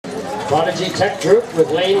Prodigy Tech Group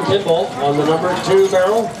with Lane Kimball on the number 2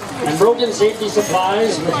 barrel, and Brogan Safety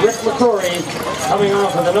Supplies with Rick McCrory coming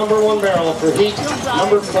off of the number 1 barrel for heat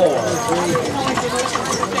number 4.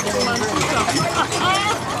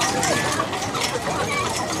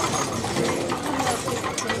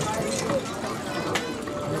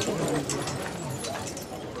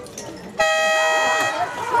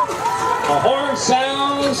 The horn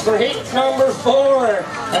sounds for heat number 4,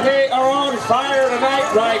 and they are on fire tonight,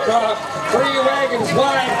 Rycroft. 3 wagons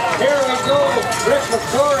wide. Here we go. Rick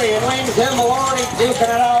McCrory and Lane Kimball already duking it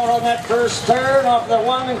out on that first turn off the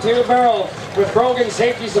 1 and 2 barrel with Brogan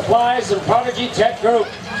Safety Supplies and Prodigy Tech Group.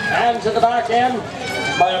 And to the back end,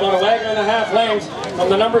 by about a wagon and a half lengths from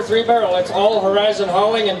the number 3 barrel, it's all Horizon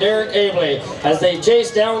Hauling and Derek Abley as they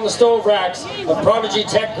chase down the stove racks of Prodigy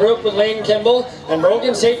Tech Group with Lane Kimball and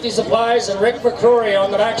Brogan Safety Supplies and Rick McCrory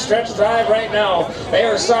on the backstretch drive right now. They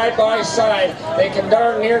are side by side. They can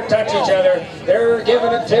darn near touch each other. They're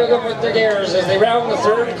giving it to them with their gears as they round the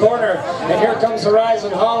 3rd corner. And here comes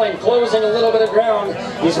Horizon Hauling, closing a little bit of ground.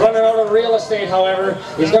 He's running out of real estate, however.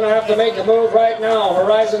 He's going to have to make a move right now.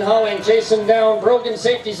 Horizon Hauling chasing down Brogan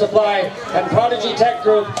Safety Supply and Prodigy Tech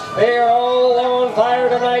Group. They are all on fire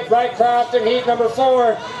tonight. Rycroft in heat number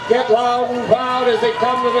 4 get loud and proud as they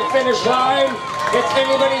come to the finish line. It's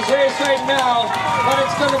anybody's race right now, but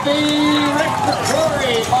it's going to be Rick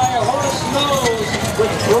McCrory by a horse nose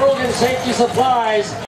with Brogan Safety Supplies.